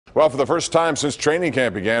Well, for the first time since training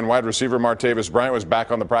camp began, wide receiver Martavis Bryant was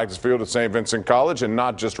back on the practice field at St. Vincent College, and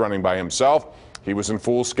not just running by himself. He was in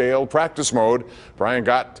full-scale practice mode. Bryant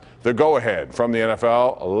got the go-ahead from the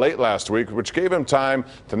NFL late last week, which gave him time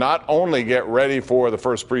to not only get ready for the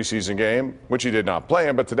first preseason game, which he did not play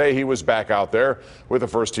in, but today he was back out there with the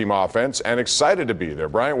first-team offense and excited to be there.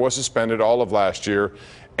 Bryant was suspended all of last year,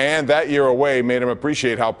 and that year away made him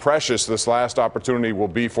appreciate how precious this last opportunity will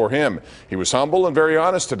be for him. He was humble and very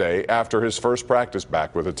honest today after his first practice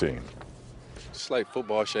back with the team. It's like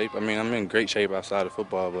football shape. I mean, I'm in great shape outside of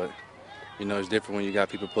football, but, you know, it's different when you got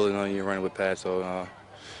people pulling on you and running with pads. So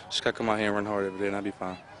just got to come out here and run hard every day, and I'll be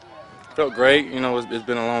fine. Felt great. You know, it's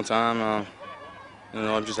been a long time. You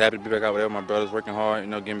know, I'm just happy to be back out with my brothers, working hard, you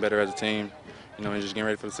know, getting better as a team, you know, and just getting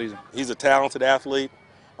ready for the season. He's a talented athlete.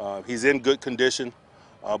 He's in good condition.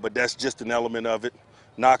 But that's just an element of it.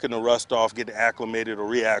 Knocking the rust off, getting acclimated or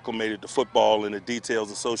reacclimated to football and the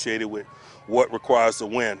details associated with what requires to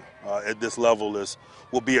win at this level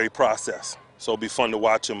will be a process. So it'll be fun to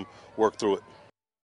watch him work through it.